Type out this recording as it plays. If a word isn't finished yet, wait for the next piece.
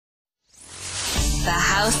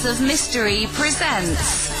House of Mystery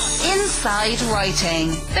presents Inside Writing,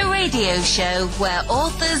 the radio show where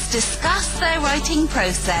authors discuss their writing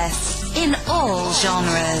process in all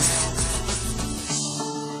genres.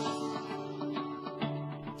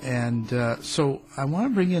 And so I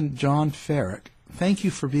want to bring in John Ferak. Thank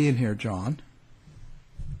you for being here, John.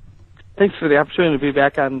 Thanks for the opportunity to be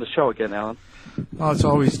back on the show again, Alan. Oh, it's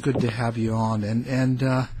always good to have you on.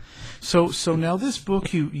 And so now this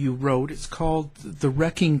book you wrote, it's called The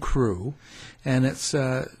Wrecking Crew, and it's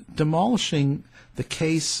demolishing the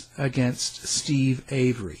case against Steve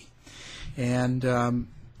Avery. And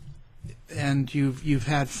you've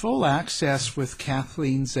had full access with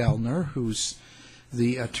Kathleen Zellner, who's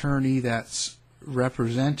the attorney that's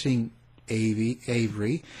representing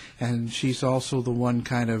Avery, and she's also the one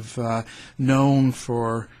kind of known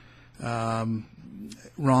for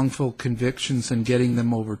wrongful convictions and getting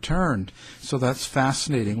them overturned. So that's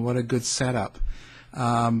fascinating. What a good setup.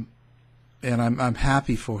 And I'm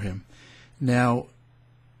happy for him. Now,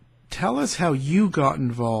 tell us how you got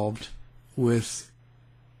involved with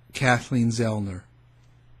Kathleen Zellner.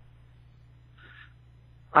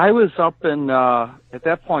 I was up in, at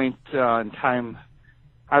that point in time,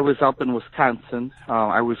 I was up in Wisconsin.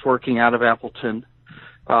 I was working out of Appleton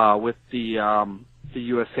with the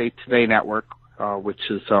USA Today network, which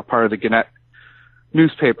is part of the Gannett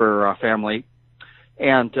newspaper family,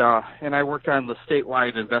 and I worked on the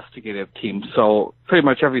statewide investigative team. So pretty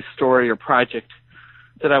much every story or project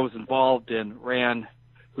that I was involved in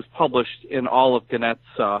was published in all of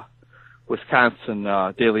Gannett's Wisconsin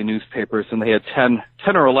daily newspapers, and they had 10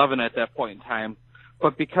 or 11 at that point in time.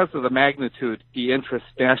 But because of the magnitude, the interest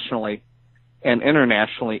nationally and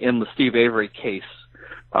internationally in the Steve Avery case,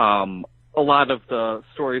 a lot of the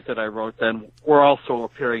stories that I wrote then were also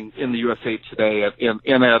appearing in the USA Today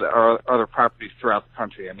and at our other properties throughout the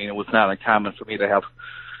country. I mean, it was not uncommon for me to have,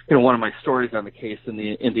 one of my stories on the case in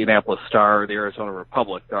the Indianapolis Star or the Arizona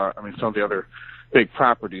Republic. Some of the other big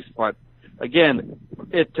properties. But again,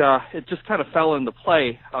 it just kind of fell into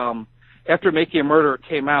play. After Making a Murderer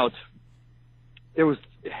came out, there was,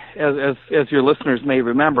 as your listeners may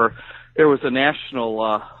remember, there was a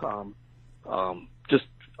national, just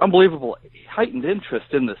unbelievable heightened interest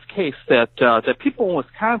in this case that people in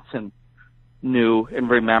Wisconsin knew and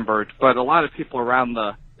remembered, but a lot of people around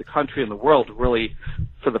the country and the world really,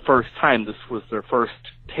 for the first time, this was their first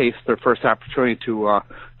taste, their first opportunity to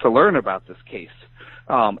learn about this case.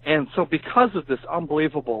 And so because of this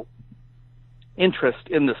unbelievable interest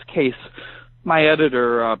in this case, my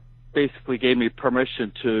editor basically gave me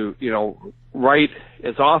permission to, write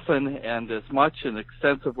as often and as much and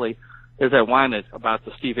extensively as I wanted about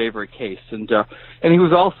the Steve Avery case. And he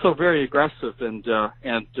was also very aggressive and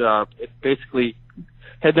it basically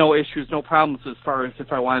had no issues, no problems as far as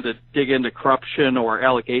if I wanted to dig into corruption or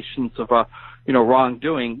allegations of,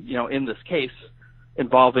 wrongdoing, in this case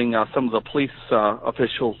involving some of the police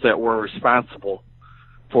officials that were responsible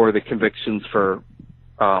for the convictions for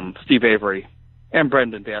Steve Avery and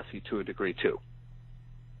Brendan Dassey to a degree, too.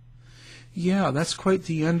 Yeah, that's quite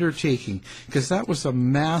the undertaking, because that was a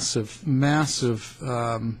massive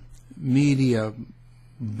media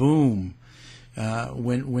boom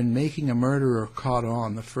when Making a Murderer caught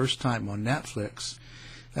on the first time on Netflix.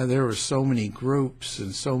 There were so many groups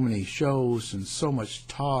and so many shows and so much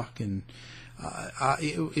talk, and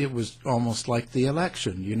it was almost like the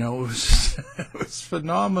election. It was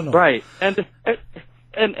phenomenal. Right, and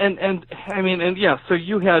so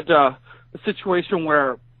you had a situation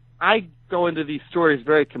where I go into these stories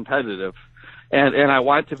very competitive, and I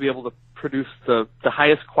want to be able to produce the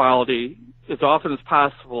highest quality as often as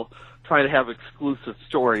possible, try to have exclusive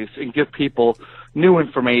stories and give people new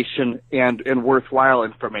information and worthwhile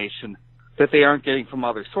information that they aren't getting from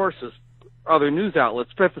other sources, other news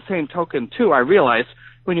outlets. But at the same token, too, I realize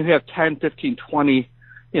when you have 10, 15, 20,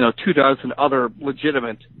 24 other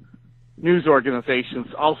legitimate news organizations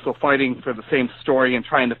also fighting for the same story and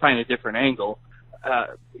trying to find a different angle,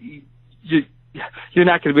 you're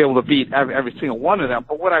not going to be able to beat every single one of them.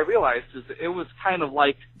 But what I realized is it was kind of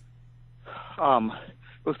like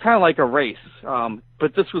a race,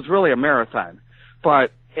 but this was really a marathon.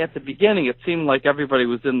 But at the beginning, it seemed like everybody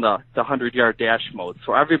was in the 100-yard dash mode.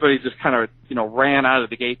 So everybody just kind of ran out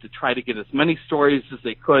of the gate to try to get as many stories as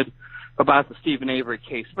they could about the Stephen Avery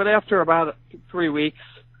case. But after about 3 weeks,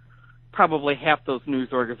 probably half those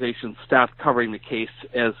news organizations stopped covering the case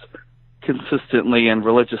as consistently and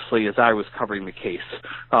religiously as I was covering the case.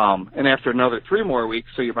 And after another 3 more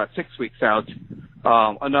weeks, so you're about 6 weeks out,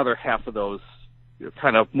 another half of those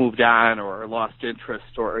kind of moved on or lost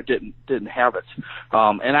interest or didn't have it.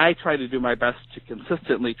 And I try to do my best to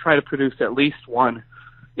consistently try to produce at least one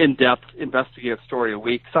in-depth investigative story a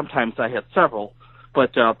week. Sometimes I had several,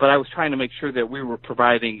 but I was trying to make sure that we were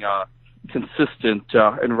providing consistent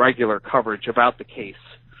and regular coverage about the case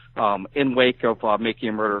in wake of Making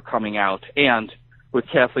a Murderer coming out, and with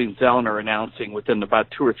Kathleen Zellner announcing within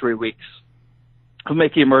about 2 or 3 weeks of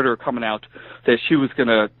Making a Murderer coming out that she was going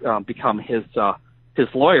to become his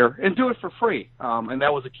lawyer and do it for free. And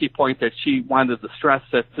that was a key point, that she wanted to stress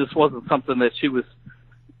that this wasn't something that she was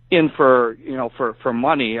in for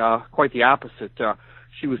money. Quite the opposite.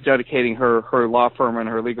 She was dedicating her law firm and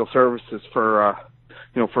her legal services for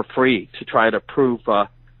free to try to prove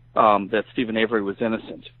that Stephen Avery was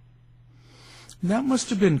innocent. That must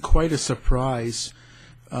have been quite a surprise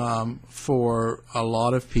for a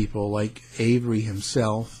lot of people, like Avery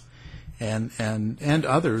himself and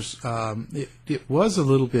others. It was a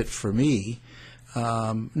little bit for me,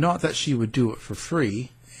 not that she would do it for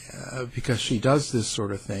free, because she does this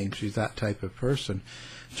sort of thing. She's that type of person.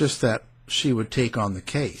 Just that she would take on the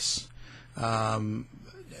case.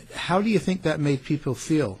 How do you think that made people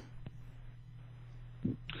feel?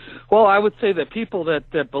 Well, I would say that people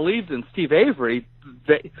that believed in Steve Avery,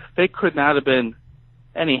 they could not have been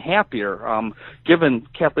any happier, given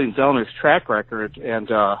Kathleen Zellner's track record and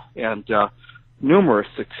numerous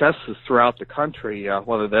successes throughout the country,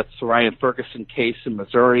 whether that's the Ryan Ferguson case in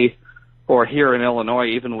Missouri or here in Illinois,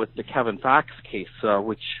 even with the Kevin Fox case,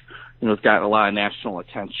 which has gotten a lot of national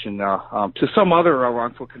attention, to some other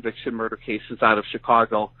wrongful conviction murder cases out of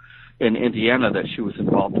Chicago and Indiana that she was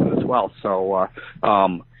involved in as well. So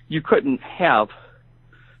you couldn't have,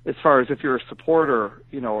 as far as if you're a supporter,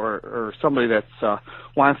 or somebody that's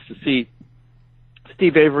wants to see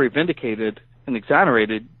Steve Avery vindicated and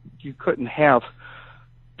exonerated, you couldn't have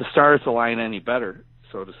the stars align any better,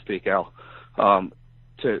 so to speak, Al.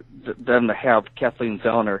 To have Kathleen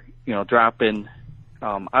Zellner, drop in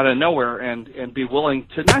out of nowhere and be willing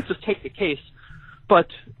to not just take the case, but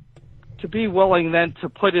to be willing then to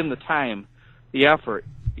put in the time, the effort,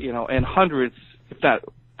 and hundreds, if not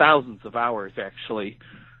thousands of hours actually,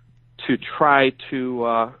 to try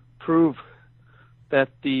to prove that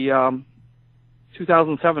the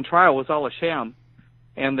 2007 trial was all a sham,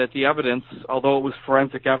 and that the evidence, although it was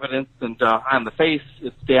forensic evidence and on the face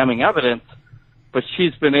it's damning evidence, but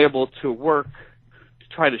she's been able to work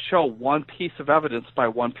to try to show one piece of evidence by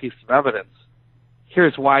one piece of evidence.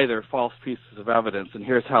 Here's why they're false pieces of evidence, and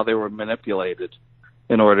here's how they were manipulated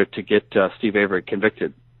in order to get Steve Avery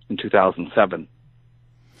convicted in 2007.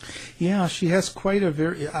 Yeah, she has quite a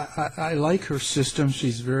very... I like her system.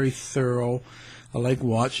 She's very thorough. I like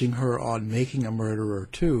watching her on Making a Murderer,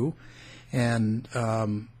 too. And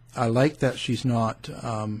I like that she's not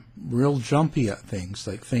real jumpy at things.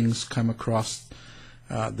 Like, things come across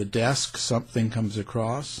the desk, something comes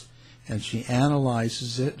across, and she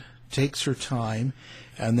analyzes it, takes her time,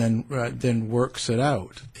 and then works it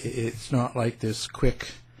out. It's not like this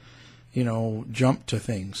quick, jump to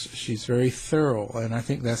things. She's very thorough, and I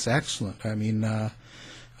think that's excellent. I mean,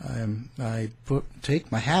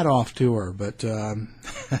 take my hat off to her, but I'm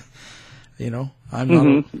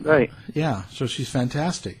not. Right. Yeah, so she's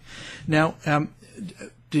fantastic. Now,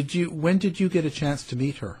 when did you get a chance to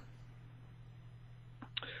meet her?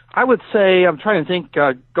 I would say, I'm trying to think,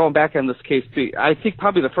 going back on this case, I think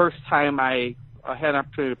probably the first time I had an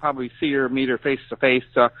opportunity to probably see her, meet her face-to-face,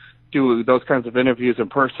 do those kinds of interviews in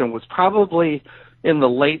person was probably in the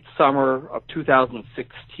late summer of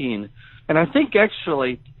 2016. And I think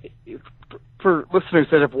actually, for listeners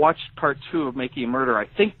that have watched part 2 of Making a Murder, I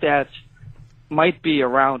think that might be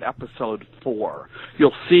around episode 4.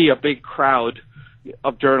 You'll see a big crowd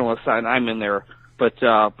of journalists, and I'm in there,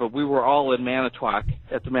 but we were all in Manitowoc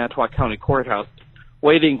at the Manitowoc County Courthouse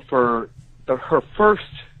waiting for her first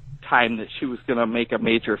time that she was going to make a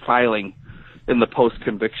major filing in the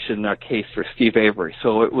post-conviction case for Steve Avery.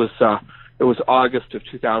 So it was August of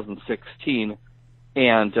 2016,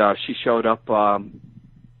 and she showed up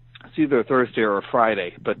it's either a Thursday or a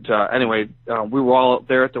Friday. But anyway, we were all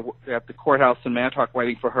there at the courthouse in Manitowoc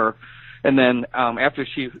waiting for her. And then after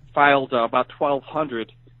she filed about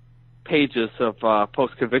 1,200 pages of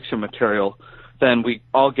post-conviction material, then we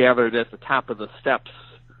all gathered at the top of the steps,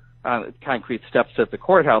 concrete steps at the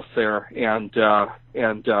courthouse there, and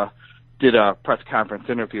did a press conference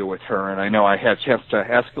interview with her. And I know I had a chance to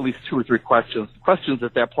ask at least 2 or 3 questions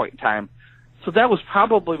at that point in time. So that was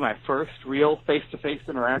probably my first real face-to-face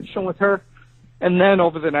interaction with her. And then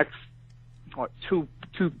over the next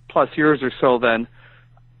 2+ years or so, then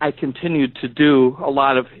I continued to do a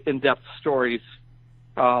lot of in-depth stories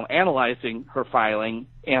analyzing her filing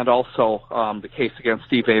and also the case against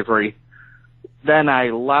Steve Avery. Then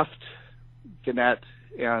I left Gannett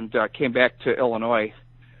and came back to Illinois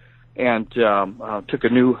and took a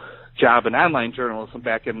new job in online journalism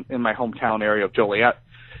back in my hometown area of Joliet.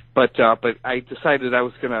 But I decided I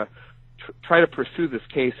was going to try to pursue this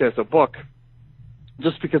case as a book,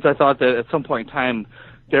 just because I thought that at some point in time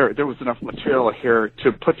there was enough material here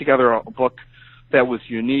to put together a book that was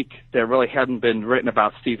unique, that really hadn't been written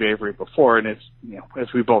about Steve Avery before. And as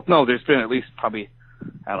we both know, there's been at least probably,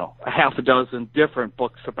 I don't know, a half a dozen different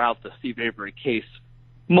books about the Steve Avery case.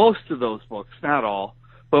 Most of those books, not all,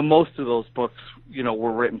 but most of those books,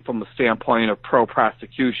 were written from the standpoint of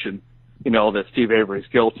pro-prosecution, that Steve Avery's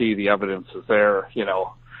guilty, the evidence is there,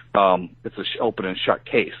 it's an open and shut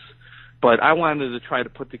case. But I wanted to try to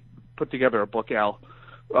put together a book, Al,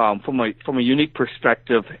 from a unique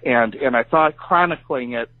perspective, and I thought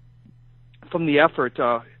chronicling it from the effort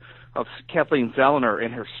of Kathleen Zellner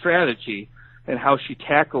and her strategy and how she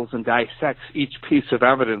tackles and dissects each piece of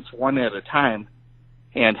evidence one at a time,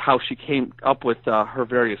 and how she came up with her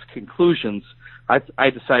various conclusions. I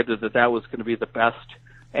decided that was going to be the best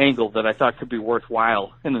angle that I thought could be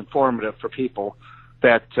worthwhile and informative for people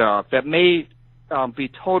that may be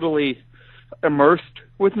totally immersed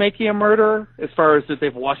with Making a Murderer, as far as that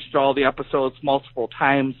they've watched all the episodes multiple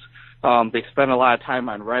times. They spend a lot of time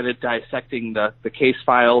on Reddit dissecting the case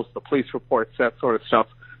files, the police reports, that sort of stuff.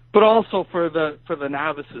 But also for the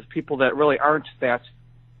novices, people that really aren't that,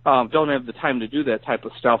 don't have the time to do that type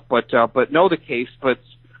of stuff, but know the case, but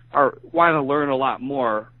want to learn a lot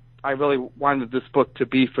more. I really wanted this book to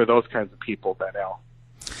be for those kinds of people, Al.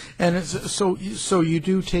 And so you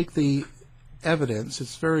do take the evidence.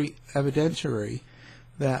 It's very evidentiary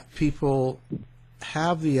that people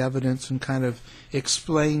have the evidence and kind of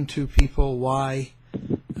explain to people why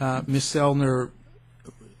Miss Zellner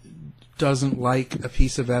doesn't like a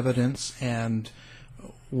piece of evidence and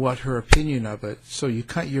what her opinion of it. So you're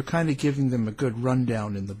kind of giving them a good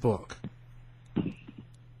rundown in the book.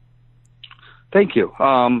 Thank you.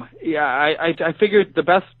 I figured the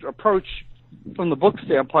best approach from the book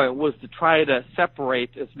standpoint was to try to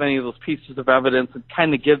separate as many of those pieces of evidence and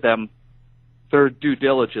kind of give them their due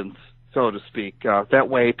diligence, so to speak. That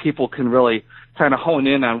way people can really kind of hone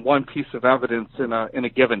in on one piece of evidence in a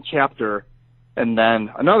given chapter, and then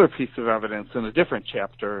another piece of evidence in a different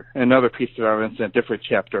chapter, and another piece of evidence in a different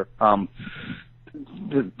chapter.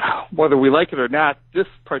 Whether we like it or not, this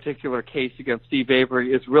particular case against Steve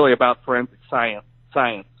Avery is really about forensic science.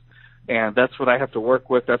 And that's what I have to work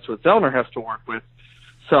with. That's what Zellner has to work with.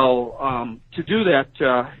 So to do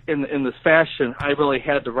that in this fashion, I really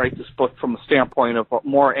had to write this book from the standpoint of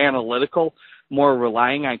more analytical, more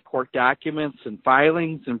relying on court documents and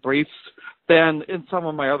filings and briefs than in some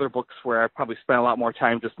of my other books where I probably spent a lot more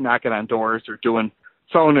time just knocking on doors or doing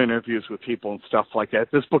phone interviews with people and stuff like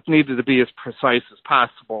that. This book needed to be as precise as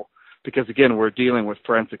possible because, again, we're dealing with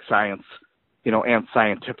forensic science, and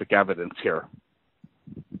scientific evidence here.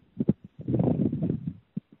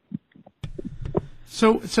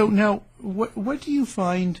 So now, what do you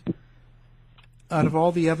find out of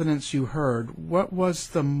all the evidence you heard? What was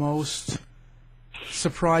the most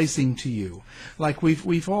surprising to you? Like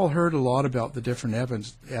we've all heard a lot about the different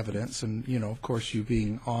evidence, and of course, you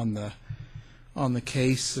being on the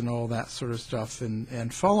case and all that sort of stuff,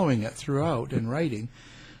 and following it throughout and writing.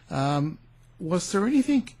 Was there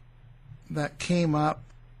anything that came up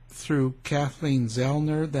through Kathleen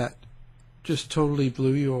Zellner that just totally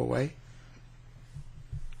blew you away?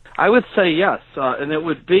 I would say yes, and it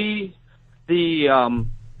would be the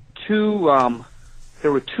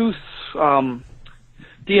there were two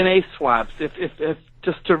DNA swabs. If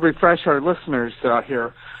just to refresh our listeners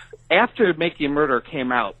here, after Making a Murderer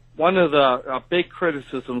came out, one of the big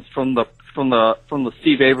criticisms from the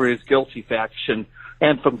Steve Avery's guilty faction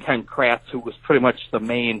and from Ken Kratz, who was pretty much the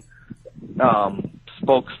main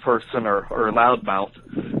spokesperson or loudmouth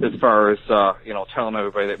as far as telling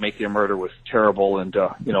everybody that Making a Murder was terrible and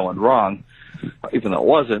and wrong, even though it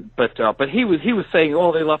wasn't. But he was saying,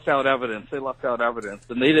 oh, they left out evidence,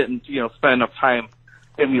 and they didn't spend enough time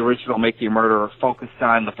in the original Making a Murderer focused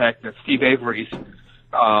on the fact that Steve Avery's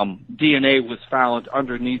DNA was found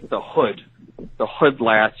underneath the hood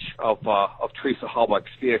latch of Teresa Halbach's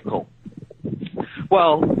vehicle.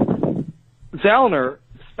 Well, Zellner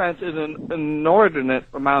spent an inordinate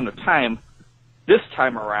amount of time this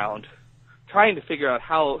time around trying to figure out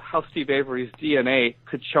how Steve Avery's DNA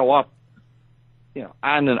could show up,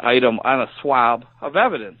 on an item, on a swab of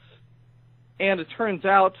evidence. And it turns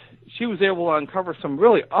out she was able to uncover some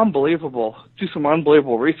unbelievable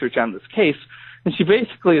research on this case. And she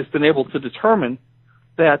basically has been able to determine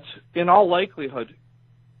that, in all likelihood,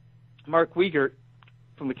 Mark Wiegert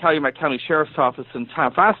from the Calumet County Sheriff's Office and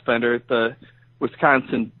Tom Fassbender at the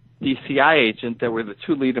Wisconsin DCI agent that were the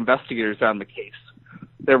two lead investigators on the case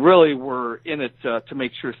that really were in it to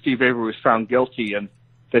make sure Steve Avery was found guilty and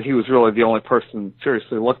that he was really the only person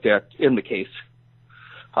seriously looked at in the case.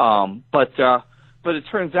 But it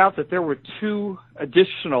turns out that there were two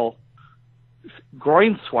additional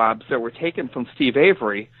groin swabs that were taken from Steve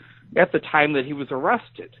Avery at the time that he was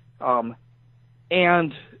arrested.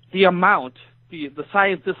 And the amount, the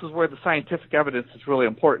science, this is where the scientific evidence is really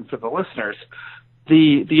important for the listeners.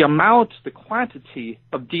 The amount, the quantity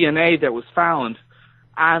of DNA that was found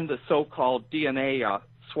on the so-called DNA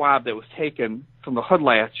swab that was taken from the hood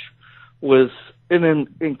latch was in an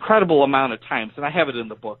incredible amount of times, and I have it in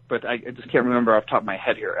the book, but I just can't remember off the top of my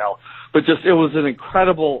head here, Al. But just it was an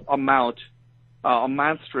incredible amount, a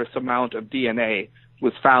monstrous amount of DNA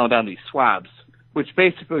was found on these swabs, which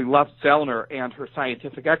basically left Zellner and her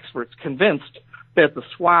scientific experts convinced that the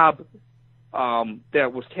swab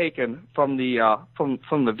that was taken from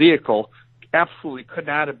the vehicle absolutely could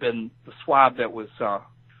not have been the swab that was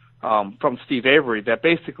from Steve Avery, that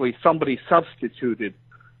basically somebody substituted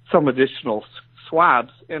some additional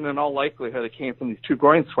swabs, and in all likelihood it came from these two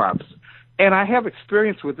groin swabs. And I have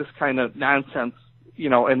experience with this kind of nonsense,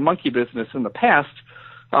 in monkey business in the past.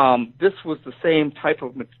 This was the same type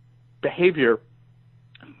of behavior,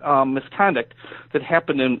 misconduct that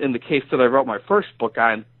happened in the case that I wrote my first book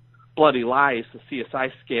on, Bloody Lies, the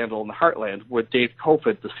CSI scandal in the Heartland, with Dave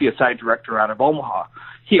Kofod, the CSI director out of Omaha.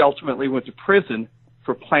 He ultimately went to prison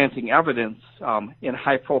for planting evidence in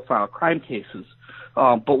high-profile crime cases.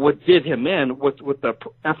 But what did him in, what the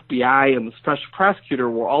FBI and the special prosecutor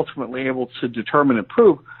were ultimately able to determine and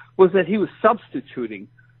prove, was that he was substituting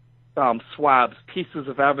swabs, pieces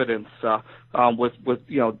of evidence with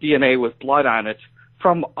DNA with blood on it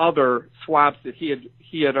from other swabs that he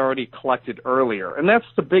had already collected earlier. And that's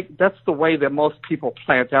the way that most people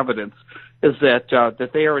plant evidence, is that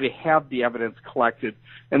they already have the evidence collected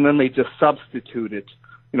and then they just substitute it,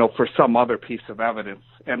 for some other piece of evidence.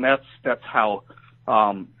 And that's how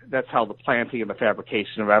the planting and the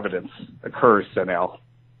fabrication of evidence occurs, then, Al.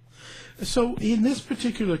 So in this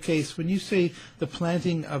particular case, when you say the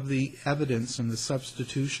planting of the evidence and the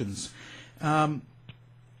substitutions,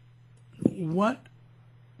 what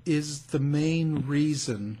is the main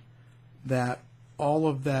reason that all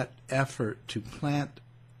of that effort to plant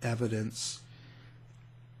evidence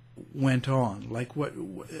went on?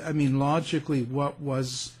 Logically, what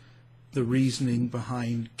was the reasoning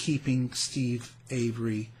behind keeping Steve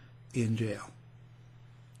Avery in jail?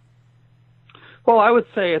 Well, I would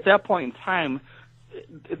say at that point in time,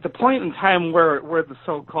 at the point in time where the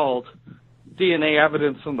so-called DNA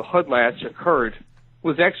evidence from the hood latch occurred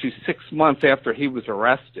was actually 6 months after he was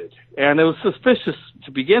arrested. And it was suspicious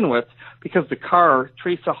to begin with because the car,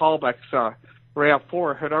 Teresa Hallbeck's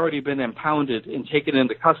RAV4, had already been impounded and taken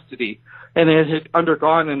into custody, and it had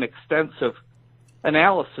undergone an extensive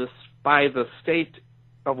analysis by the state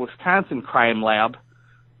of Wisconsin crime lab,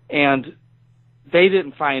 and they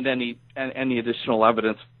didn't find any additional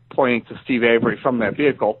evidence pointing to Steve Avery from that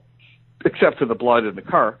vehicle, except for the blood in the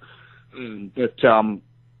car,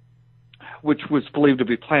 which was believed to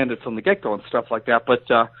be planted from the get-go and stuff like that. But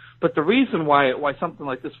the reason why something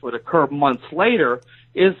like this would occur months later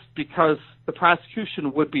is because the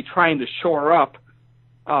prosecution would be trying to shore up,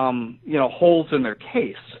 holes in their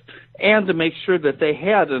case, and to make sure that they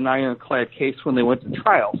had an ironclad case when they went to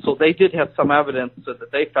trial. So they did have some evidence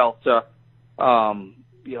that they felt,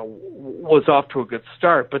 was off to a good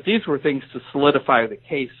start. But these were things to solidify the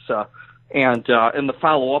case, and the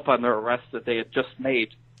follow-up on their arrest that they had just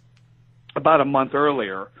made about a month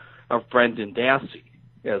earlier of Brendan Dassey,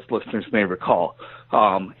 as listeners may recall.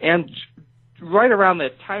 And right around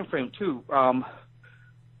that time frame, too,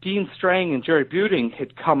 Dean Strang and Jerry Buting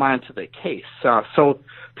had come onto the case. So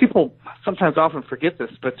people sometimes often forget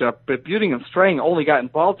this, but Buting and Strang only got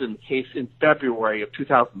involved in the case in February of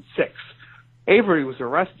 2006. Avery was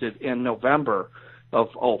arrested in November of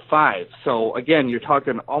 2005. So, again, you're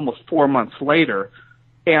talking almost 4 months later.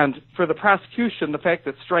 And for the prosecution, the fact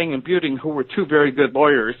that Strang and Buting, who were two very good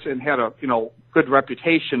lawyers and had a good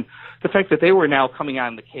reputation, the fact that they were now coming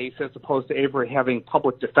on the case as opposed to Avery having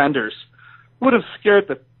public defenders would have scared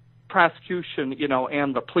the prosecution,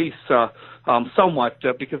 and the police somewhat,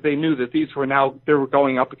 because they knew that they were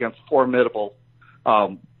going up against formidable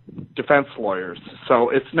defense lawyers. So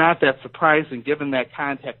it's not that surprising, given that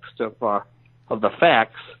context of the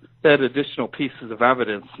facts, that additional pieces of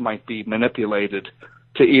evidence might be manipulated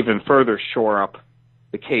to even further shore up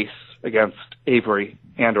the case against Avery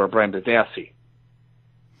and or Brenda Dassey.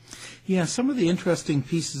 Yeah, some of the interesting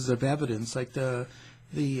pieces of evidence, like the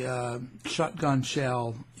shotgun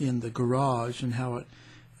shell in the garage and how it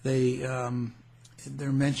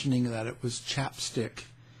they're mentioning that it was chapstick,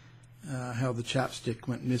 how the chapstick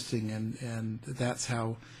went missing, and that's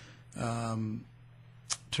how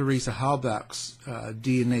Teresa Halbach's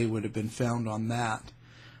DNA would have been found on that.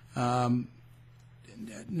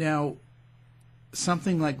 Now,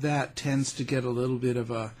 something like that tends to get a little bit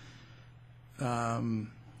of a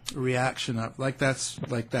reaction up, like that's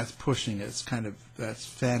pushing it. It's that's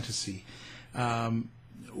fantasy.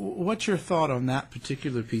 What's your thought on that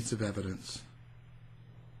particular piece of evidence?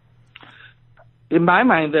 In my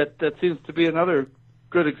mind, that seems to be another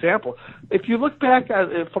good example. If you look back at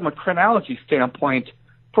it from a chronology standpoint,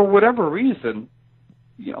 for whatever reason,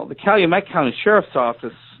 the Calumet County Sheriff's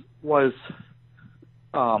Office was,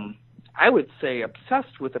 I would say,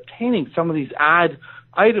 obsessed with obtaining some of these odd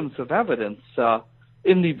items of evidence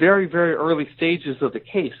in the very, very early stages of the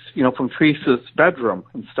case, from Teresa's bedroom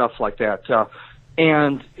and stuff like that.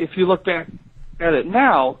 And if you look back at it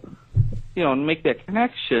now, and make that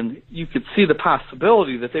connection, you could see the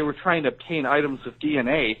possibility that they were trying to obtain items of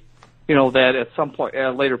DNA, that at some point, at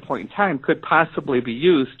a later point in time, could possibly be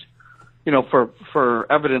used,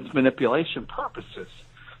 for evidence manipulation purposes.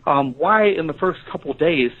 Why in the first couple of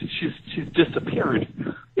days she's disappeared?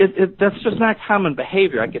 That's just not common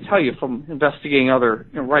behavior. I can tell you from investigating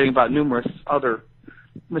writing about numerous other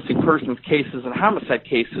missing persons cases and homicide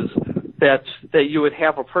cases that you would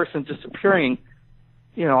have a person disappearing,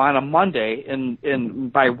 on a Monday,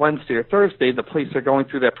 and by Wednesday or Thursday, the police are going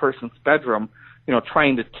through that person's bedroom,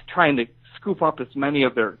 trying to scoop up as many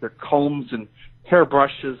of their combs and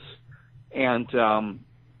hairbrushes and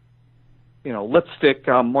lipstick,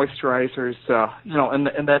 moisturizers,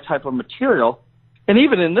 and that type of material. And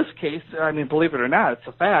even in this case, believe it or not, it's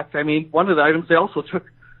a fact. One of the items they also took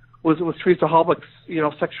was Teresa Halbach's,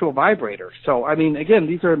 sexual vibrator. So, again,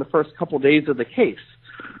 these are in the first couple of days of the case.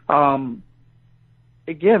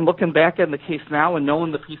 Again, looking back on the case now and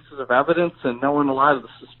knowing the pieces of evidence and knowing a lot of the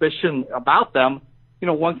suspicion about them,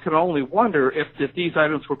 one could only wonder if these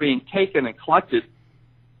items were being taken and collected,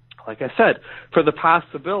 like I said, for the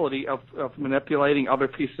possibility of manipulating other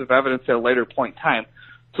pieces of evidence at a later point in time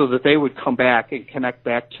so that they would come back and connect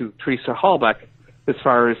back to Teresa Halbach as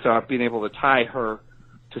far as being able to tie her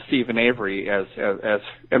to Stephen Avery and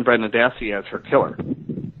Brendan Dassey as her killer.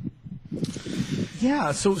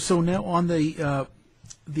 Yeah, so now on the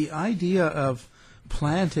idea of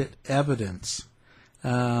planted evidence,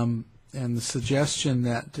 and the suggestion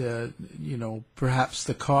that perhaps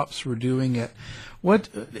the cops were doing it, what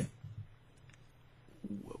do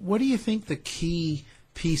you think the key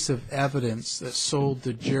piece of evidence that sold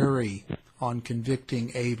the jury on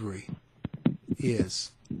convicting Avery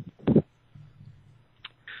is? The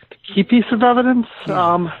key piece of evidence?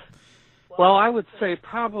 Yeah. Well, I would say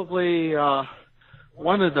probably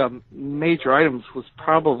one of the major items was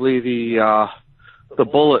probably the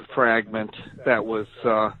bullet fragment that was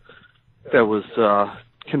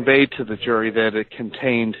conveyed to the jury, that it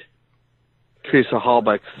contained Teresa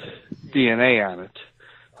Halbach's DNA on it.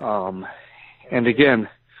 And again,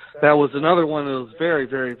 that was another one of those very,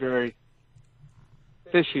 very, very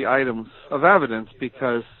fishy items of evidence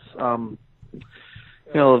because,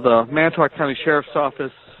 the Manitowoc County Sheriff's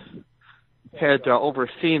Office had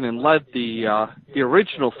overseen and led the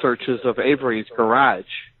original searches of Avery's garage,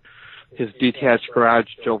 his detached garage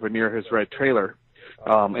over near his red trailer.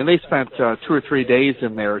 And they spent 2 or 3 days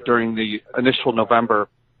in there during the initial November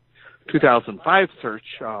 2005 search,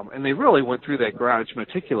 and they really went through that garage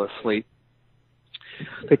meticulously.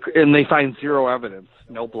 And they find zero evidence,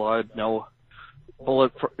 no blood, no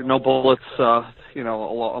bullets,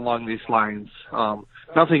 along these lines.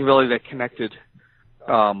 Nothing really that connected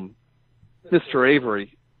Mr.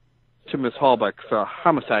 Avery to Miss Halbach's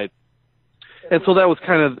homicide. And so that was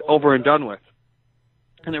kind of over and done with.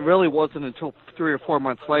 And it really wasn't until 3 or 4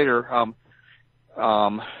 months later,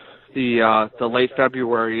 the late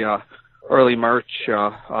February, early March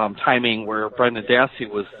timing, where Brendan Dassey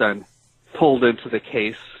was then pulled into the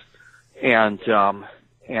case and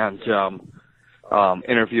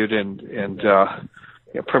interviewed and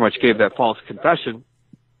pretty much gave that false confession.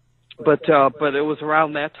 But it was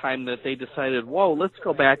around that time that they decided, whoa, let's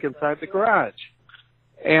go back inside the garage.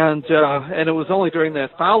 And it was only during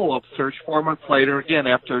that follow-up search 4 months later, again,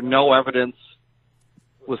 after no evidence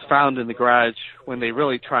was found in the garage, when they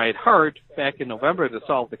really tried hard back in November to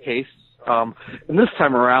solve the case. And this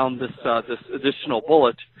time around, this additional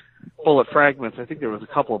bullet fragments, I think there was a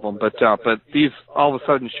couple of them, but these all of a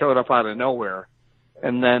sudden showed up out of nowhere.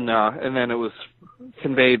 And then it was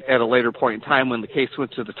conveyed at a later point in time when the case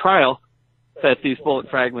went to the trial that these bullet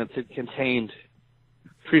fragments had contained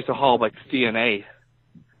Teresa Halbach's DNA.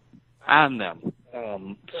 on them.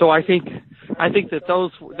 So I think that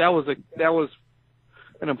that was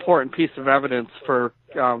an important piece of evidence for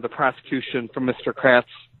the prosecution, for Mr. Kratz,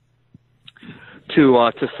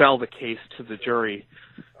 to sell the case to the jury.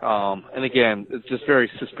 And again, it's just very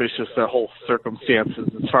suspicious, the whole circumstances,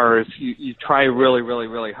 as far as you try really, really,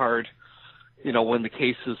 really hard, when the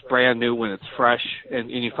case is brand new, when it's fresh,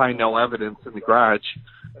 and you find no evidence in the garage,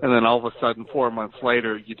 and then all of a sudden 4 months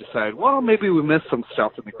later you decide, well, maybe we missed some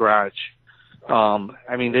stuff in the garage.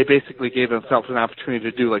 They basically gave themselves an opportunity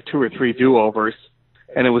to do like 2 or 3 do-overs,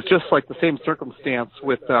 and it was just like the same circumstance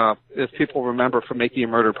with, as people remember from Making a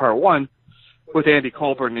Murder Part 1, with Andy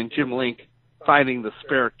Colburn and Jim Link finding the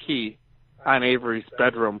spare key on Avery's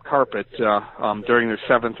bedroom carpet during their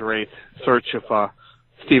 7th or 8th search of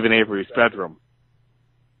Stephen Avery's bedroom.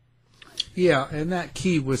 Yeah, and that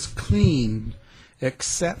key was clean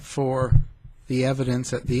except for the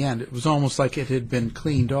evidence at the end. It was almost like it had been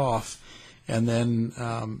cleaned off, and then,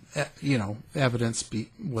 evidence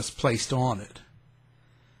was placed on it.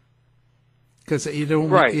 Because it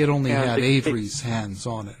only had Avery's hands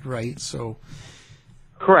on it, right? So,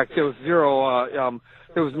 correct. There was zero.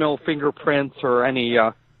 There was no fingerprints or any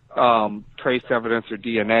trace evidence or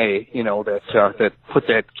DNA. That put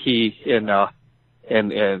that key in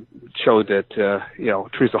and showed that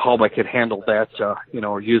Teresa Halbach had handled that.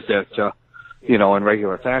 Or used that. In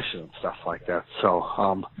regular fashion and stuff like that.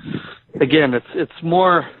 So, again, it's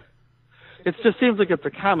more. It just seems like it's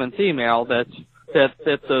a common theme, Al, that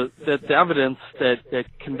the evidence that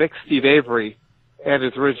convicts Steve Avery at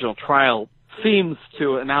his original trial seems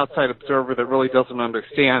to an outside observer that really doesn't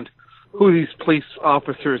understand who these police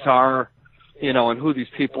officers are, and who these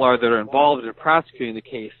people are that are involved in prosecuting the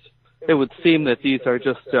case. It would seem that these are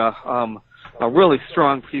just really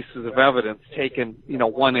strong pieces of evidence taken,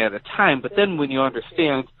 one at a time. But then when you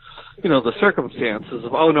understand, the circumstances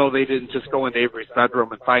of, oh no, they didn't just go into Avery's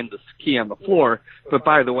bedroom and find this key on the floor, but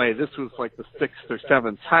by the way, this was like the 6th or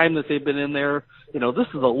 7th time that they've been in there. This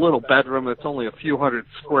is a little bedroom that's only a few hundred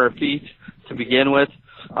square feet to begin with.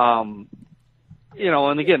 And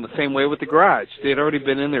again, the same way with the garage. They had already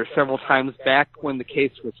been in there several times back when the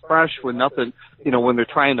case was fresh, when nothing, when they're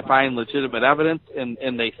trying to find legitimate evidence,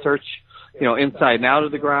 and they search, inside and out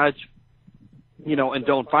of the garage, and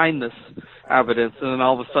don't find this evidence, and then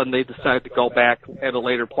all of a sudden they decide to go back at a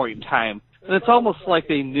later point in time. And it's almost like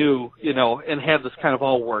they knew, and had this kind of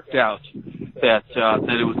all worked out, that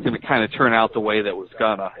it was going to kind of turn out the way that it was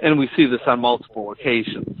gonna. And we see this on multiple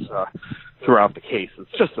occasions throughout the case.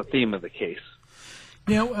 It's just a theme of the case.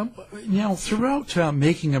 Now, throughout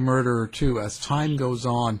Making a Murderer 2, as time goes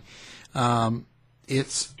on,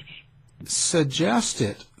 it's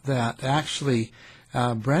suggested that actually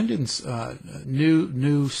Brendan's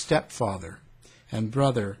new stepfather and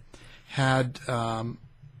brother had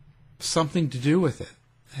something to do with it,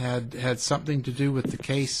 had something to do with the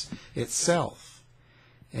case itself.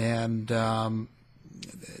 And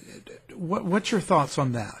what's your thoughts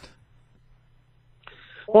on that?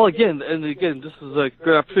 Well, again, this is a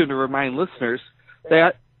good opportunity to remind listeners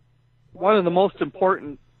that one of the most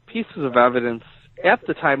important pieces of evidence at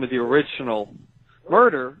the time of the original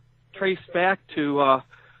murder traced back to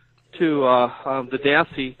the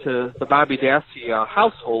Bobby Dassey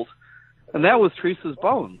household, and that was Teresa's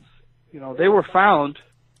bones. They were found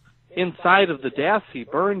inside of the Dassey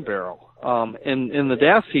burn barrel. In the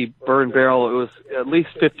Dassey burn barrel, it was at least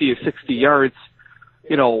 50 or 60 yards,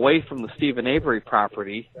 away from the Stephen Avery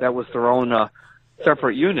property. That was their own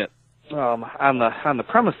separate unit on the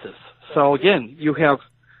premises. So again, you have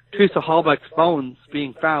Teresa Halbach's bones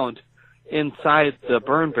being found inside the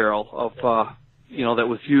burn barrel of that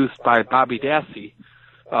was used by Bobby Dassey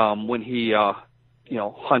when he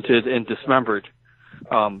hunted and dismembered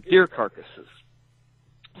deer carcasses.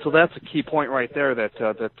 So that's a key point right there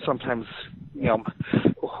that sometimes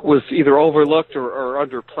was either overlooked or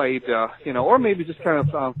underplayed, or maybe just kind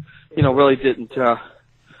of really didn't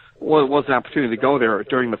was an opportunity to go there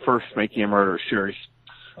during the first Making a Murderer series.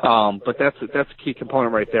 But that's a key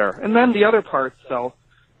component right there. And then the other parts, though,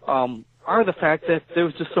 are the fact that there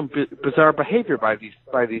was just some bizarre behavior by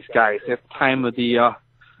these guys at the time of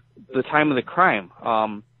the crime.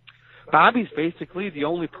 Bobby's basically the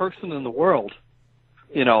only person in the world,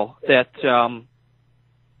 that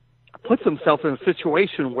puts himself in a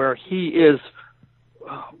situation where he is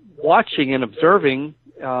watching and observing,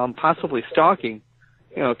 possibly stalking,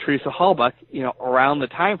 Teresa Halbach, around the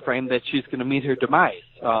time frame that she's going to meet her demise.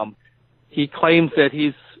 He claims that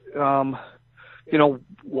he's,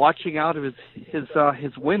 watching out of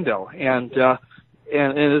his window, and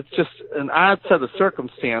it's just an odd set of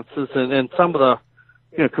circumstances, and some of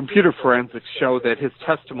computer forensics show that his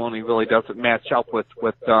testimony really doesn't match up with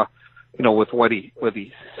what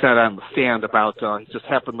he said on the stand about he just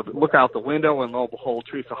happened to look out the window and lo and behold,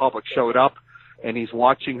 Teresa Halbach showed up, and he's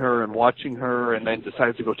watching her, and then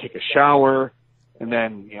decides to go take a shower, and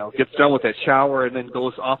then gets done with that shower, and then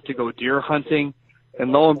goes off to go deer hunting,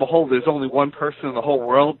 and lo and behold, there's only one person in the whole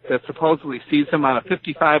world that supposedly sees him on a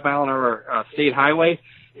 55-mile-an-hour state highway.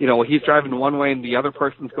 He's driving one way and the other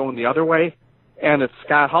person's going the other way, and it's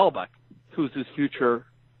Scott Halbach, who's his future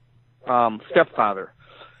stepfather.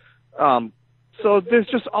 So there's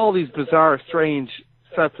just all these bizarre, strange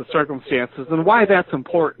sets of circumstances, and why that's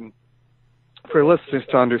important for listeners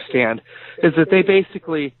to understand is that they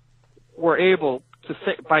basically were able to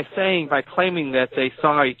say, by claiming that they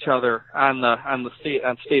saw each other on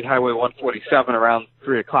State Highway 147 around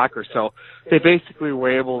 3 o'clock or so, they basically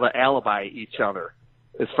were able to alibi each other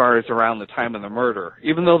as far as around the time of the murder.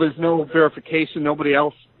 Even though there's no verification, nobody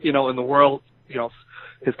else, in the world,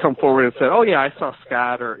 has come forward and said, oh yeah, I saw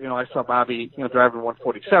Scott, or, I saw Bobby, driving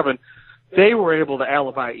 147. They were able to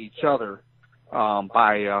alibi each other,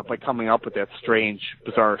 by coming up with that strange,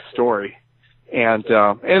 bizarre story. And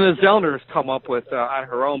as Zellner has come up with, on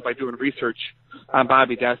her own by doing research on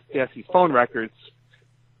Bobby Dassey's phone records,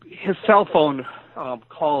 his cell phone,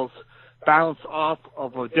 calls bounce off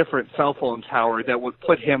of a different cell phone tower that would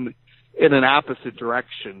put him in an opposite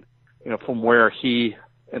direction, from where he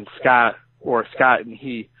and Scott, or Scott and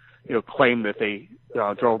he, claimed that they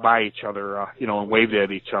drove by each other, and waved at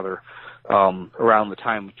each other around the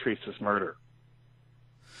time of Teresa's murder.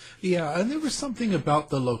 Yeah, and there was something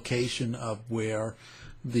about the location of where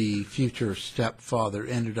the future stepfather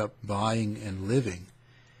ended up buying and living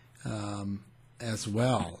as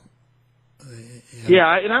well.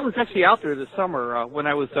 Yeah, and I was actually out there this summer when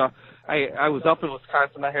I was I was up in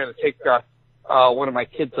Wisconsin. I had to take one of my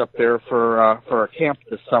kids up there for a camp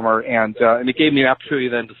this summer, and it gave me an opportunity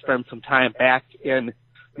then to spend some time back in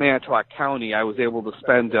Manitowoc County. I was able to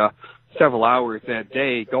spend several hours that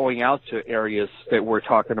day going out to areas that we're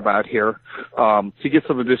talking about here to get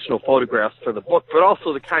some additional photographs for the book, but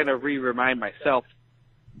also to kind of remind myself,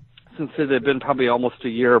 since it had been probably almost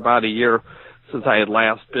about a year since I had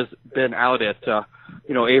last been out at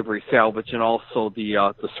Avery Salvage, and also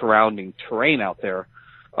the surrounding terrain out there.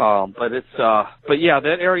 But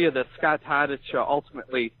that area that Scott Tadich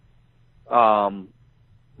ultimately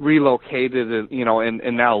relocated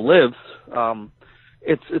and now lives,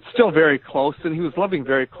 it's still very close, and he was living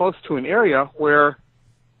very close to an area where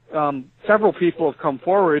several people have come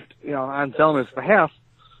forward, on Zellner's behalf,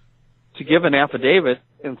 to give an affidavit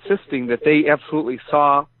insisting that they absolutely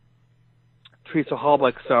saw Teresa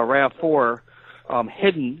Halbach's RAV4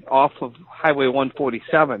 hidden off of Highway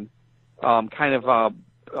 147, kind of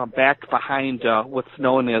back behind what's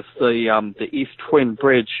known as the East Twin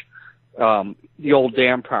Bridge, the old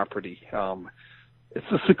dam property. It's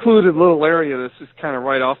a secluded little area that's just kind of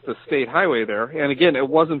right off the state highway there. And again, it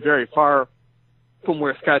wasn't very far from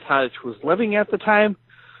where Scott Tadich was living at the time.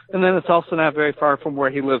 And then it's also not very far from where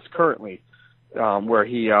he lives currently, where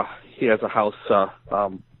he has a house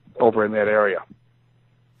over in that area.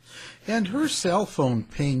 And her cell phone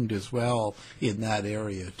pinged as well in that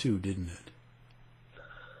area too, didn't it?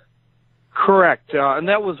 Correct. And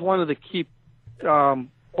that was one of the key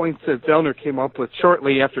points that Zellner came up with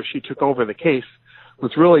shortly after she took over the case,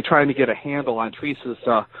 was really trying to get a handle on Teresa's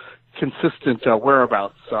consistent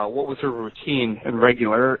whereabouts. What was her routine and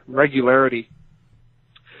regularity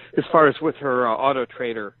as far as with her auto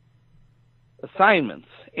trader assignments,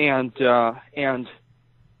 and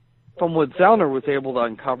from what Zellner was able to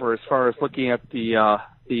uncover as far as looking at the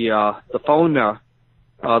phone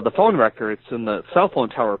records and the cell phone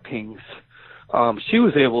tower pings, she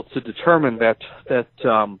was able to determine that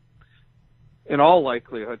in all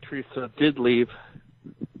likelihood Teresa did leave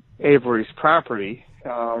Avery's property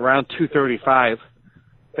around 2:35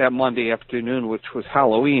 that Monday afternoon, which was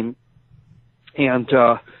Halloween, and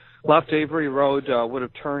left Avery Road, would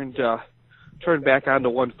have turned back onto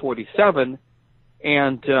 147,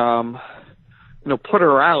 and put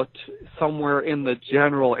her out somewhere in the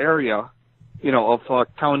general area, of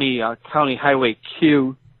County Highway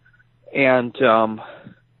Q, and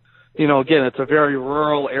again, it's a very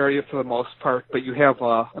rural area for the most part, but you have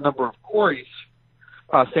a number of quarries,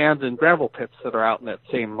 sand and gravel pits that are out in that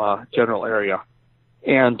same general area.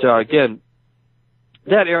 And again,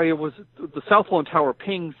 that area was the cell phone tower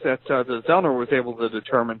pings that the Zellner was able to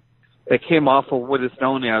determine that came off of what is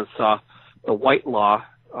known as the Whitelaw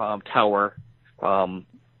Tower.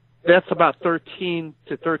 That's about 13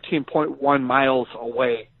 to 13.1 miles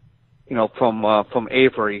away, from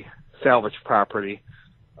Avery salvage property.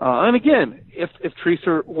 And again, if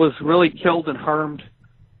Teresa was really killed and harmed,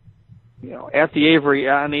 at the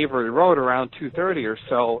on Avery Road around 2:30 or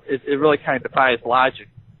so, it really kind of defies logic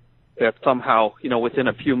that somehow, within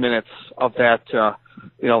a few minutes of that,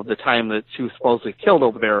 the time that she was supposedly killed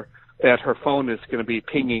over there, that her phone is going to be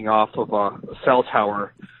pinging off of a cell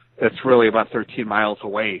tower that's really about 13 miles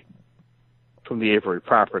away from the Avery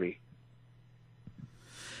property.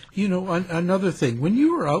 Another thing, when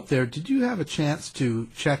you were out there, did you have a chance to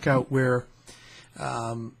check out where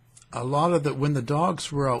when the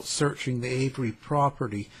dogs were out searching the Avery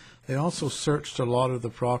property, they also searched a lot of the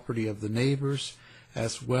property of the neighbors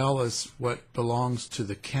as well as what belongs to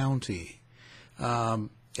the county,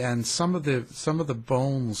 and some of the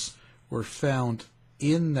bones were found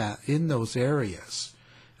in those areas,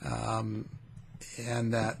 and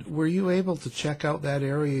that were you able to check out that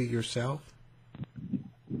area yourself?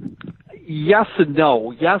 Yes and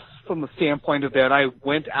no. Yes, from the standpoint of that, I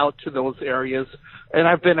went out to those areas, and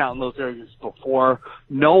I've been out in those areas before.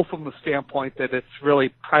 No, from the standpoint that it's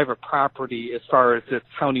really private property as far as it's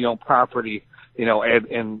county-owned property,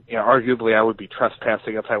 and arguably I would be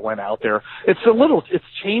trespassing if I went out there. It's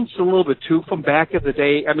changed a little bit too from back in the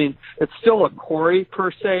day. I mean, it's still a quarry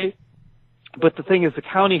per se, but the thing is the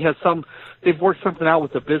county has they've worked something out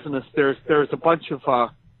with the business. There's a bunch of,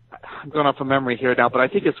 I'm going off of memory here now, but I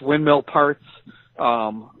think it's windmill parts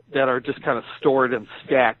that are just kind of stored and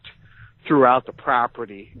stacked throughout the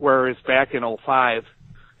property. Whereas back in '05,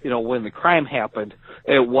 when the crime happened,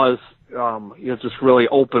 it was just really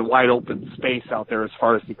wide open space out there as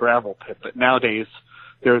far as the gravel pit. But nowadays,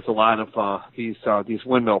 there's a lot of these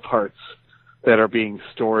windmill parts that are being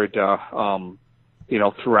stored,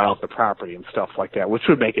 throughout the property and stuff like that, which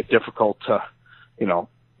would make it difficult to,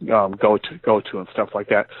 go to and stuff like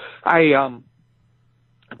that.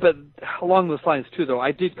 But along those lines too, though,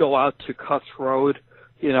 I did go out to Cuss Road,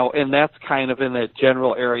 and that's kind of in that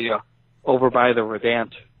general area over by the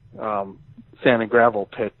Redant sand and gravel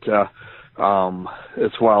pit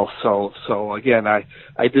as well. So again, I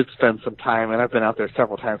did spend some time, and I've been out there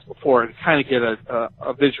several times before, to kind of get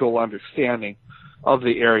a visual understanding of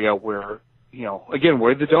the area where, again,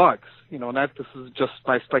 where the dogs, not this is just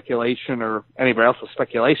my speculation or anybody else's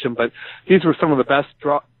speculation, but these were some of the best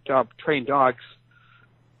trained dogs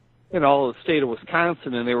in all of the state of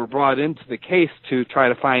Wisconsin, and they were brought into the case to try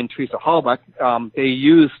to find Teresa Halbach. They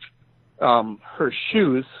used her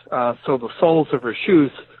shoes, so the soles of her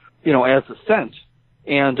shoes, as a scent.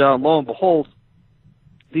 And lo and behold,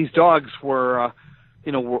 these dogs were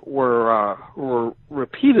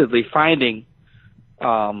repeatedly finding,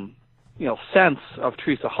 scents of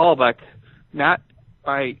Teresa Halbach, not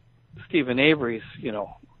by Stephen Avery's,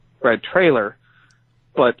 red trailer,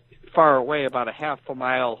 but far away, about a half a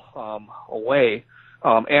mile away,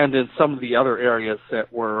 and in some of the other areas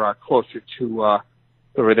that were closer to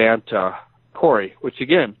the Redant quarry, which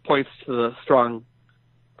again points to the strong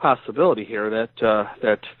possibility here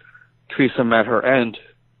that Teresa met her end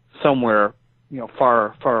somewhere,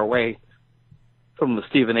 far away from the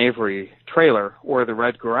Stephen Avery trailer or the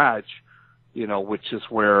red garage, which is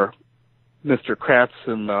where Mr. Kratz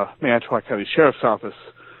and the Manitowoc County Sheriff's Office,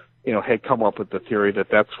 had come up with the theory that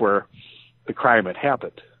that's where the crime had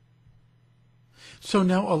happened. So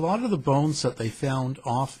now a lot of the bones that they found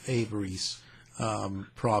off Avery's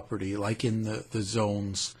property, like in the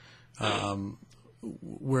zones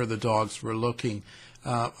where the dogs were looking,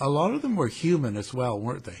 a lot of them were human as well,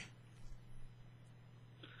 weren't they?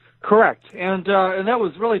 Correct, and that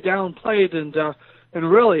was really downplayed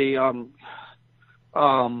and really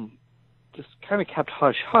just kind of kept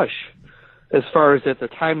hush-hush as far as at the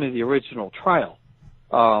time of the original trial.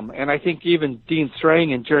 And I think even Dean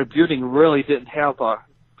Strang and Jared Buting really didn't have a,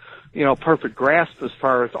 perfect grasp as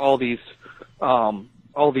far as all these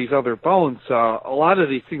other bones. A lot of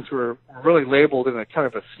these things were really labeled in a kind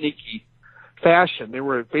of a sneaky fashion. They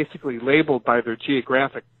were basically labeled by their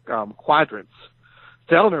geographic quadrants.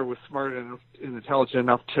 Zellner was smart enough and intelligent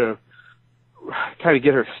enough to kind of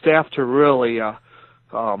get her staff to really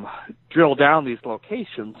drill down these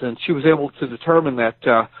locations, and she was able to determine that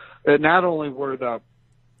that not only were the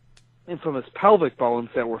infamous pelvic bones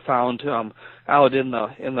that were found out in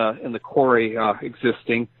the quarry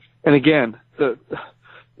existing, and again the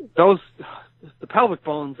pelvic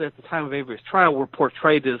bones at the time of Avery's trial were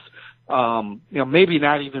portrayed as maybe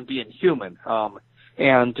not even being human,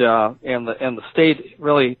 and the state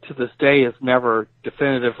really to this day has never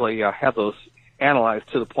definitively had those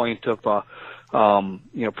analyzed to the point of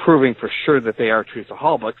proving for sure that they are Teresa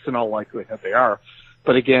Halbach's. In all likelihood they are.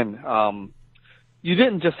 But again, you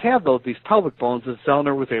didn't just have these pelvic bones, as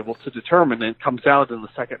Zellner was able to determine, and it comes out in the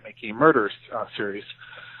second Making Murders series.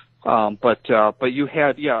 But you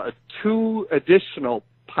had two additional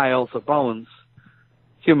piles of bones,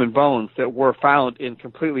 human bones, that were found in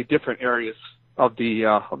completely different areas of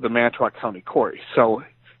the Manitowoc County quarry. So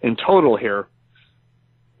in total here,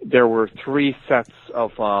 there were three sets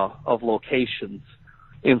of locations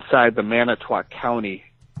inside the Manitowoc County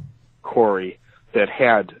quarry that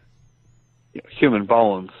had human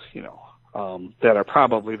bones, that are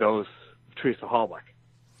probably those of Teresa Hallbeck.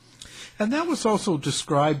 And that was also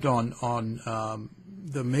described on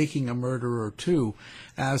the Making a Murderer 2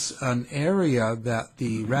 as an area that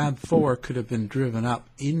the RAV4 could have been driven up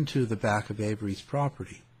into the back of Avery's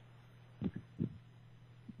property.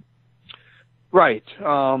 Right.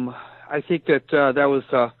 I think that that was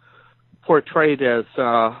portrayed as,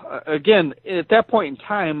 again, at that point in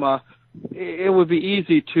time, it would be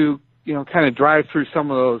easy to, kind of drive through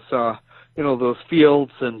some of those, those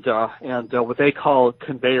fields and what they call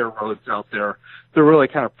conveyor roads out there. They're really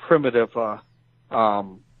kind of primitive,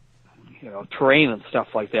 terrain and stuff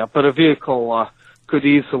like that. But a vehicle could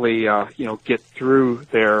easily, get through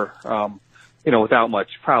there, without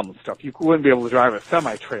much problem and stuff. You wouldn't be able to drive a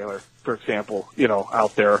semi-trailer, for example,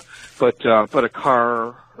 out there, but a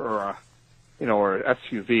car or or an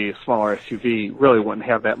SUV, a smaller SUV, really wouldn't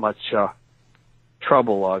have that much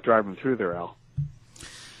trouble driving through there, Al.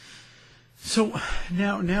 So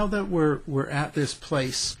now that we're at this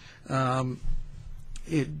place,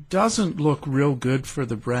 it doesn't look real good for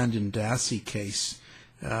the Brandon Dassey case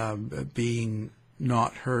being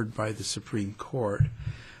not heard by the Supreme Court.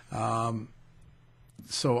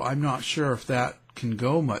 So I'm not sure if that can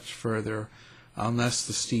go much further unless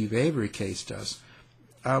the Steve Avery case does.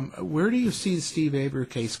 Where do you see the Steve Avery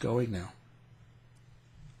case going now?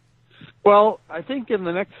 Well, I think in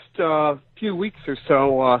the next few weeks or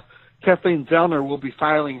so, Kathleen Zellner will be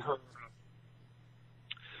filing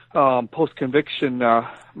her post-conviction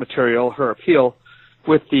material, her appeal,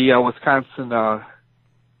 with the Wisconsin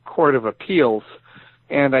Court of Appeals.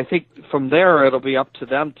 And I think from there it'll be up to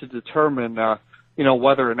them to determine,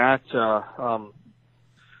 whether or not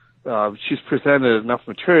she's presented enough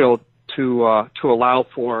material to allow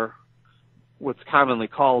for what's commonly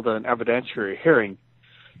called an evidentiary hearing.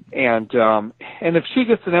 And if she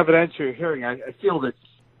gets an evidentiary hearing, I feel that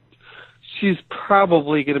she's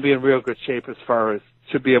probably going to be in real good shape as far as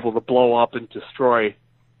to be able to blow up and destroy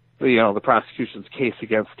the prosecution's case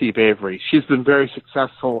against Steve Avery. She's been very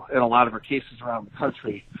successful in a lot of her cases around the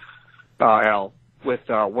country, Al, with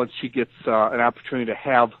once she gets an opportunity to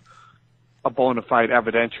have a bona fide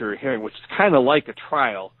evidentiary hearing, which is kind of like a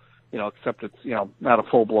trial, except it's not a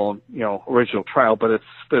full blown original trial, but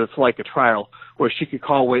it's like a trial where she could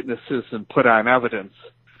call witnesses and put on evidence,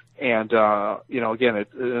 and again,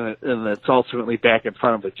 it's ultimately back in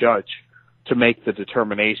front of a judge to make the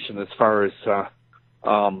determination as far as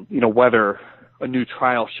whether a new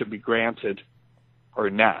trial should be granted or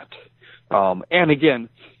not. And again,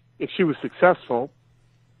 if she was successful,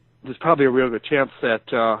 there's probably a real good chance that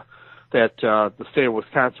the state of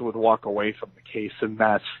Wisconsin would walk away from the case and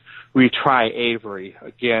not retry Avery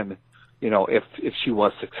again, if she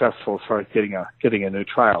was successful as far as getting a new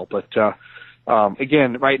trial. But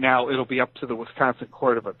again, right now it'll be up to the Wisconsin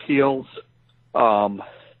Court of Appeals.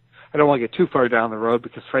 I don't want to get too far down the road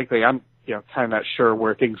because frankly I'm kind of not sure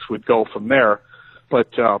where things would go from there. But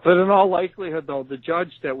in all likelihood, though, the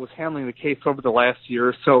judge that was handling the case over the last year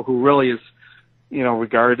or so, who really is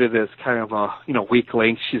regarded as kind of a weak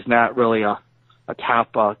link, she's not really a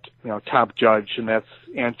top top judge, and that's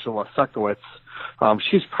Angela Suckowitz.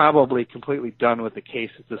 She's probably completely done with the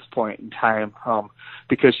case at this point in time,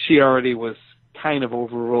 because she already was kind of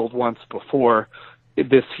overruled once before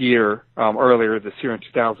this year, earlier this year in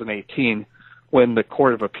 2018, when the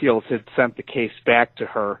Court of Appeals had sent the case back to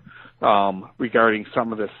her regarding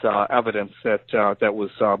some of this evidence that was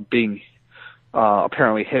being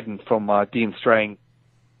apparently hidden from Dean Strang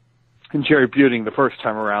and Jerry Buting the first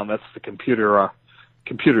time around. That's the computer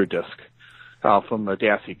disk from the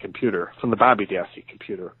Dassey computer, from the Bobby Dassey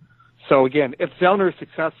computer. So again, if Zellner is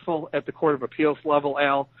successful at the Court of Appeals level,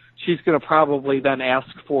 Al, she's going to probably then ask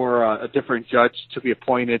for a different judge to be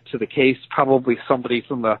appointed to the case, probably somebody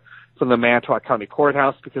from the Manitowoc County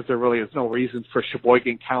Courthouse, because there really is no reason for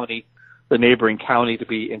Sheboygan County, the neighboring county, to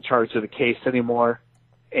be in charge of the case anymore.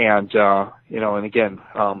 And and again,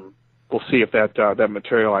 we'll see if that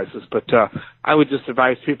materializes. But I would just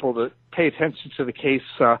advise people to pay attention to the case,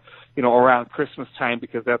 around Christmas time,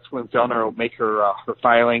 because that's when Zellner will make her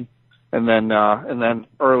filing, and then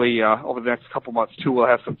early over the next couple months too, we'll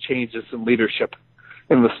have some changes in leadership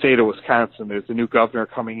in the state of Wisconsin. There's a new governor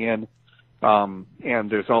coming in, and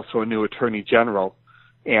there's also a new attorney general.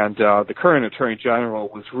 and the current Attorney General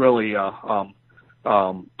was really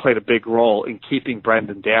played a big role in keeping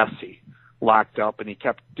Brendan Dassey locked up, and he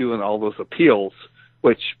kept doing all those appeals,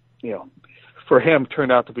 which, for him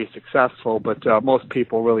turned out to be successful, but most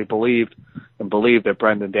people really believed that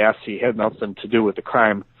Brendan Dassey had nothing to do with the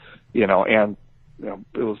crime, and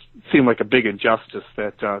it seemed like a big injustice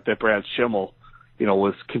that Brad Schimmel,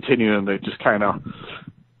 was continuing to just kind of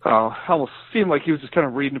almost seemed like he was just kind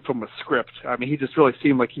of reading from a script. I mean, he just really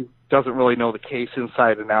seemed like he doesn't really know the case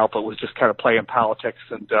inside and out, but was just kind of playing politics.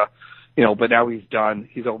 And, but now he's done.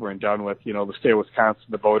 He's over and done with, the state of Wisconsin.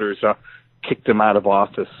 The voters kicked him out of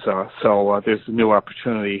office. So there's a new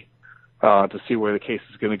opportunity to see where the case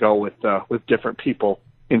is going to go with different people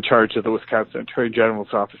in charge of the Wisconsin Attorney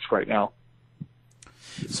General's office right now.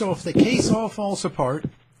 So if the case all falls apart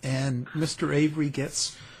and Mr. Avery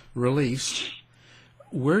gets released,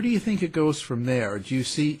 where do you think it goes from there? Do you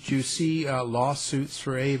see lawsuits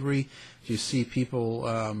for Avery? Do you see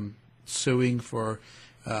people suing for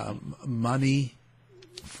money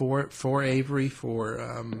for Avery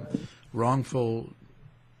for wrongful,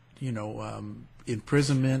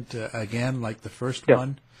 imprisonment again, like the first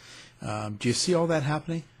one? Do you see all that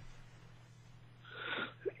happening?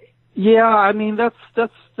 Yeah, I mean that's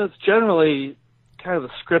generally kind of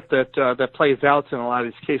the script that plays out in a lot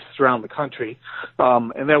of these cases around the country,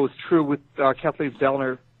 and that was true with Kathleen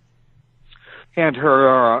Zellner and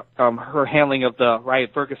her handling of the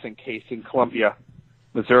Riot Ferguson case in Columbia,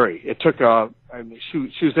 Missouri. It took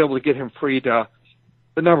she was able to get him freed a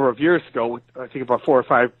number of years ago, I think about 4 or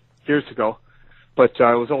 5 years ago, but it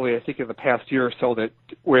was only, I think, in the past year or so that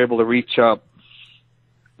we're able to reach a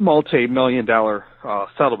multi-million-dollar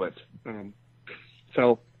settlement.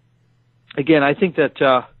 So, again, I think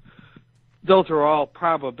that those are all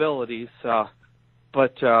probabilities,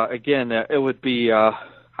 but again, it would be.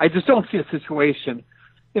 I just don't see a situation,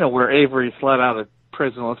 where Avery's let out of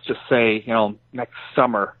prison. Let's just say, next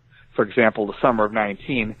summer, for example, the summer of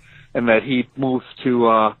 19, and that he moves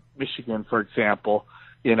to Michigan, for example,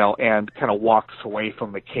 and kind of walks away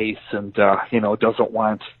from the case and doesn't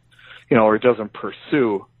want, or doesn't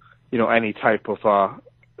pursue, any type of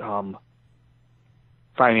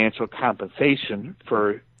financial compensation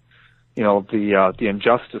for, the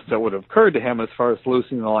injustice that would have occurred to him as far as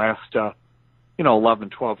losing the last, 11,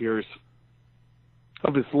 12 years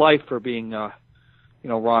of his life for being,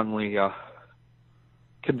 wrongly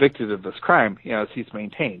convicted of this crime, as he's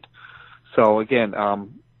maintained. So again,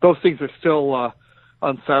 those things are still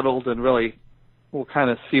unsettled, and really we'll kind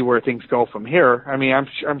of see where things go from here. I mean,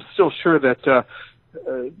 I'm still sure that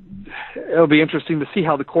it'll be interesting to see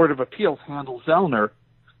how the Court of Appeals handles Zellner,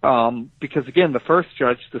 because again, the first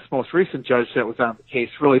judge, this most recent judge that was on the case,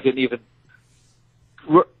 really didn't even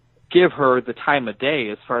give her the time of day,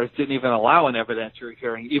 as far as didn't even allow an evidentiary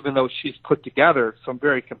hearing, even though she's put together some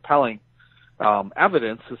very compelling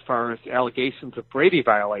evidence as far as allegations of Brady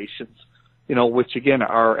violations, which again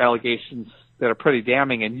are allegations that are pretty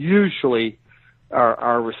damning and usually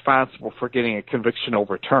are responsible for getting a conviction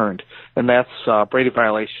overturned. And that's Brady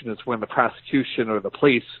violation is when the prosecution or the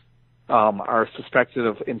police are suspected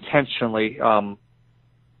of intentionally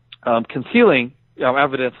concealing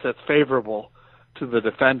evidence that's favorable to the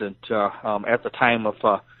defendant at the time of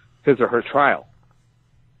his or her trial.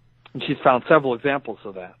 And she's found several examples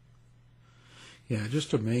of that. Yeah,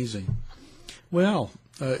 just amazing. Well,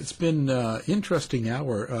 it's been an interesting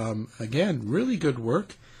hour. Again, really good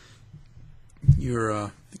work. You're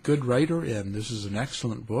a good writer, and this is an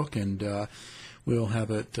excellent book, and we'll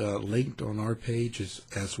have it linked on our page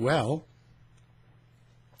as well.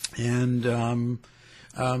 And do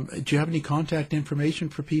you have any contact information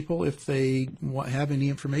for people if they have any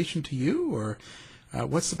information to you, or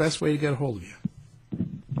what's the best way to get a hold of you?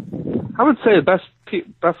 I would say the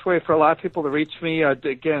best way for a lot of people to reach me,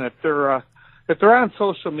 again, if they're on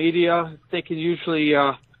social media, they can usually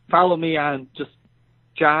follow me on just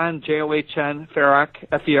John, John, Ferak,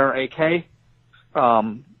 Ferak,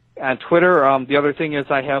 on Twitter. The other thing is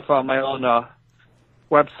I have my own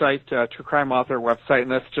website, True Crime Author website,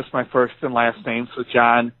 and that's just my first and last name, so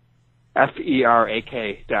John,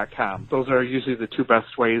 Ferak.com. Those are usually the two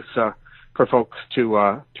best ways for folks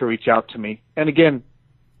to reach out to me. And again,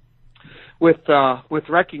 with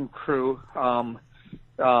Wrecking Crew,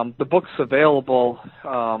 the book's available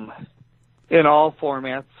in all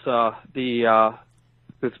formats.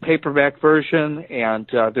 There's a paperback version, and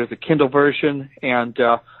there's a Kindle version, and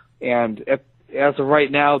as of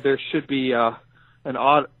right now, there should be an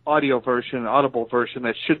audio version, an audible version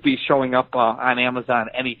that should be showing up on Amazon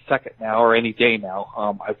any second now or any day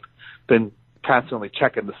now. I've been constantly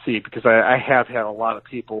checking to see, because I have had a lot of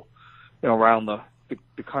people, around the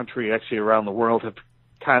the country, actually around the world, have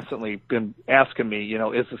constantly been asking me,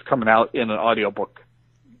 is this coming out in an audiobook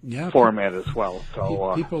format as well?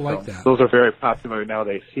 So people like that. Those are very popular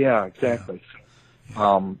nowadays. Yeah, exactly.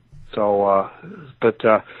 Yeah.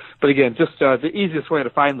 But again, just the easiest way to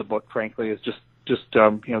find the book, frankly, is just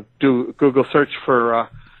do Google search for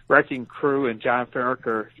Wrecking Crew and John Ferak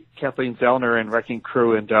or Kathleen Zellner and Wrecking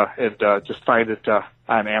Crew, and just find it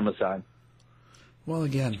on Amazon. Well,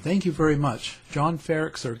 again, thank you very much. John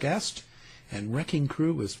Ferak's our guest, and Wrecking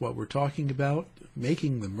Crew is what we're talking about,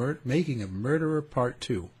 Making a Murderer Part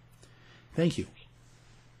 2. Thank you.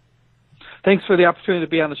 Thanks for the opportunity to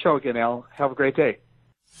be on the show again, Al. Have a great day.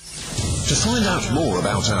 To find out more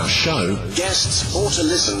about our show, guests, or to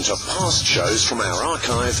listen to past shows from our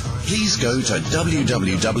archive, please go to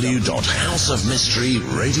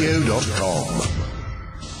www.houseofmysteryradio.com.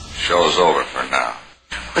 Show's over for now.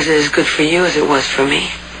 Was it as good for you as it was for me?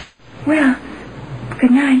 Well,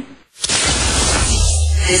 good night.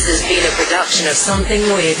 This has been a production of Something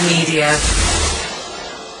Weird Media.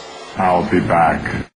 I'll be back.